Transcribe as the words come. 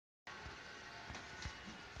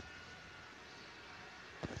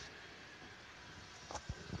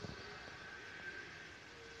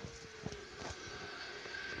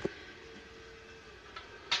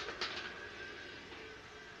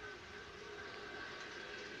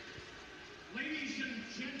and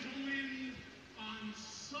gentlemen, on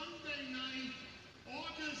Sunday night,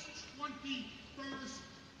 August 21st,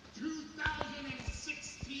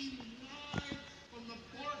 2016, live from the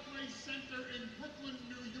Barclays Center in Brooklyn,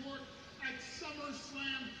 New York, at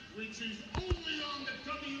SummerSlam, which is only on the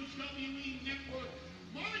WWE Network.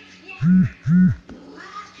 My client,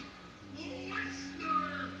 Brock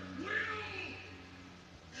Lesnar, will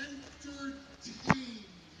entertain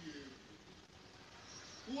you.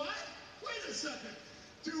 What? Wait a second.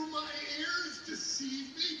 Do my ears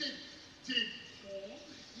deceive me? Did Paul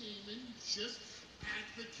Heyman just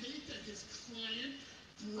advocate that his client,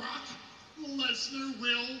 Brock Lesnar,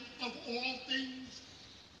 will, of all things,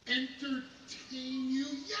 entertain you?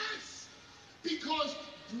 Yes! Because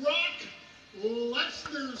Brock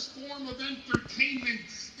Lesnar's form of entertainment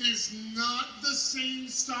is not the same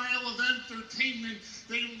style of entertainment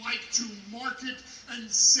they like to market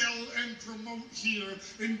and sell and promote here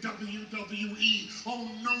in WWE. Oh,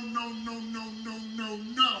 no, no, no, no, no, no,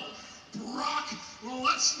 no. Brock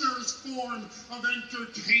Lesnar's form of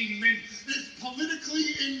entertainment is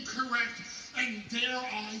politically incorrect and, dare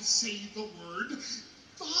I say the word,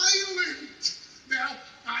 violent. Now,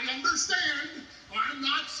 I understand I'm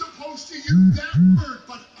not supposed to use that word,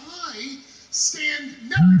 but I stand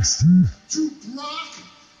next to Brock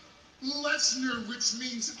Lesnar, which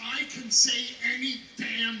means I can say any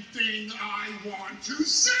damn thing I want to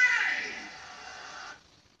say.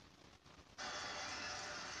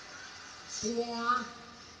 For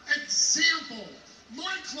example,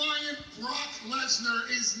 my client, Brock Lesnar,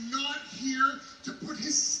 is not here to put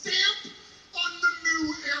his stamp on the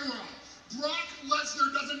new era. Brock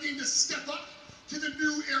Lesnar doesn't need to step up to the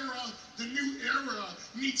new era. The new era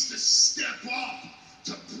needs to step up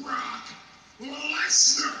to Brock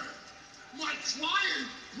Lesnar. My client,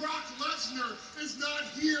 Brock Lesnar, is not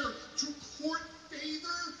here to court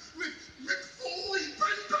favor with Mick Foley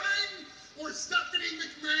Bang Bang, or Stephanie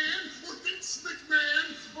McMahon, or Vince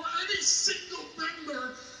McMahon, or any single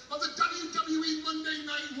member of the WWE Monday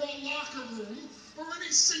Night Raw locker room, or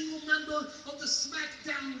any single member of the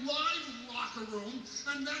SmackDown Live locker room,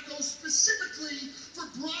 and that goes specifically for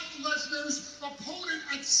Brock Lesnar's opponent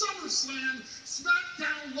at SummerSlam,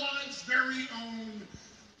 SmackDown Live's very own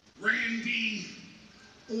Randy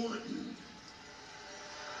Orton.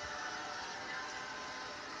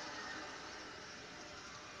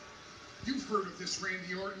 You've heard of this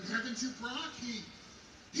Randy Orton, haven't you, Brock?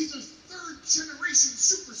 He's a third-generation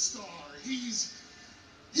superstar. He's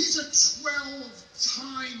a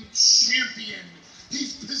 12-time champion.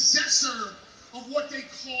 He's possessor of what they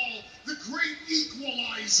call the Great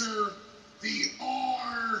Equalizer, the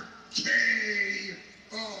RKO.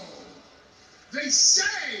 They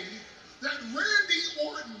say that Randy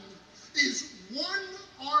Orton is one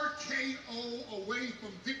RKO away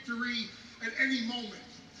from victory at any moment.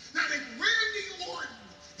 That if Randy Orton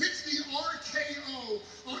hits the RKO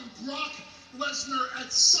on Brock Lesnar at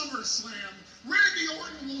SummerSlam, Randy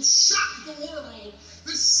Orton will shock the world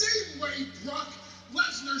the same way Brock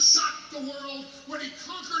Lesnar shocked the world when he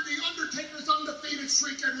conquered The Undertaker's undefeated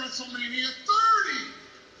streak at WrestleMania 30.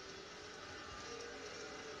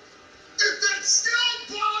 If that still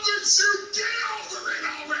bothers you, get over it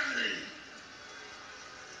already!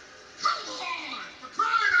 Come on, for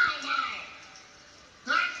crying out loud!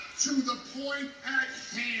 Back to the point at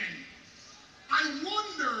hand. I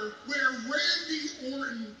wonder where Randy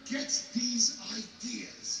Orton gets these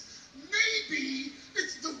ideas. Maybe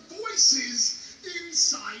it's the voices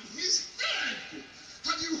inside his head.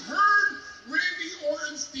 Have you heard Randy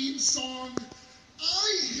Orton's theme song?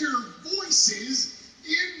 I hear voices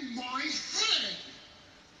in my head.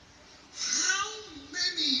 How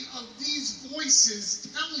many of these voices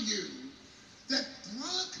tell you that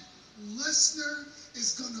Brock Lesnar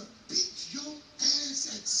is gonna beat your ass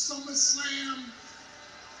at SummerSlam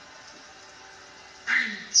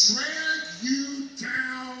and drag you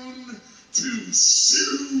down to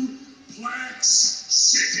Suplex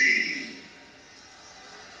City?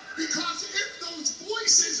 Because if those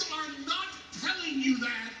voices are not telling you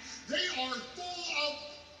that, they are full of,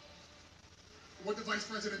 what the Vice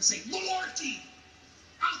President say, malarkey.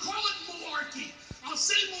 I'll call it malarkey. I'll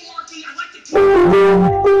say malarkey. I like to keep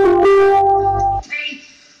okay?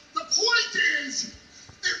 The point is,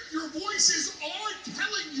 if your voices are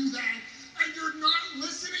telling you that and you're not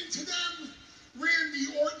listening to them, Randy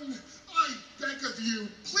Orton, I beg of you,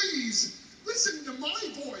 please listen to my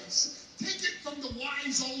voice. Take it from the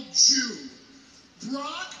wise old Jew.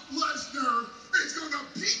 Brock Lesnar is going to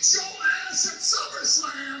beat your ass at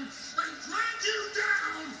SummerSlam and drag you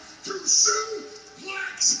down to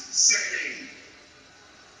Suplex City.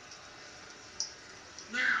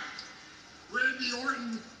 Now, Randy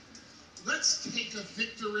Orton, let's take a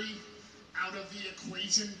victory out of the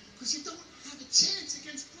equation, because you don't have a chance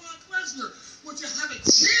against Brock Lesnar. What you have a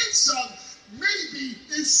chance of, maybe,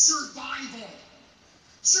 is survival.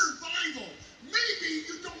 Survival. Maybe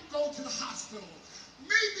you don't go to the hospital.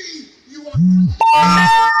 Maybe you are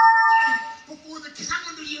before the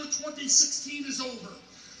calendar year 2016 is over.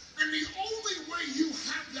 And the only way you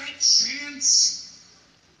have that chance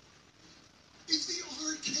is the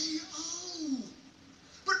RKO.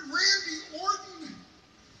 But Randy Orton,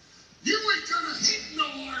 you ain't gonna hit no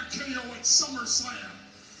RKO at SummerSlam.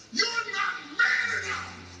 You're not man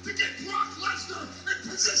enough to get Brock Lesnar in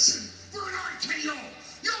position for an RKO.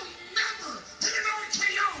 You'll never hit an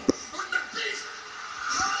RKO on the Beast.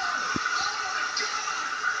 Oh my God!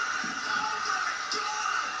 Oh my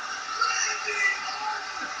God! Randy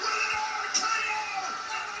Orton with an RKO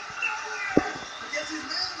out of nowhere! I guess he's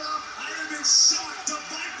man enough. I'd have been shocked. The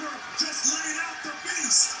Viper just laid out the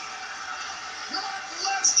Beast. Brock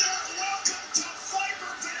Lesnar, welcome to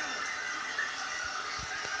Viperville.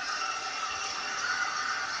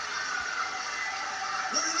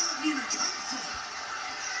 Where did Orton even come from?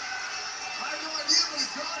 I have no idea, but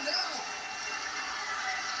he's gone now.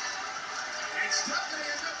 And Stephanie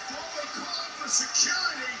and Mick Foley calling for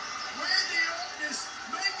security. Randy Orton is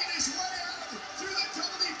making his way out through the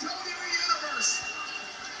WWE Universe.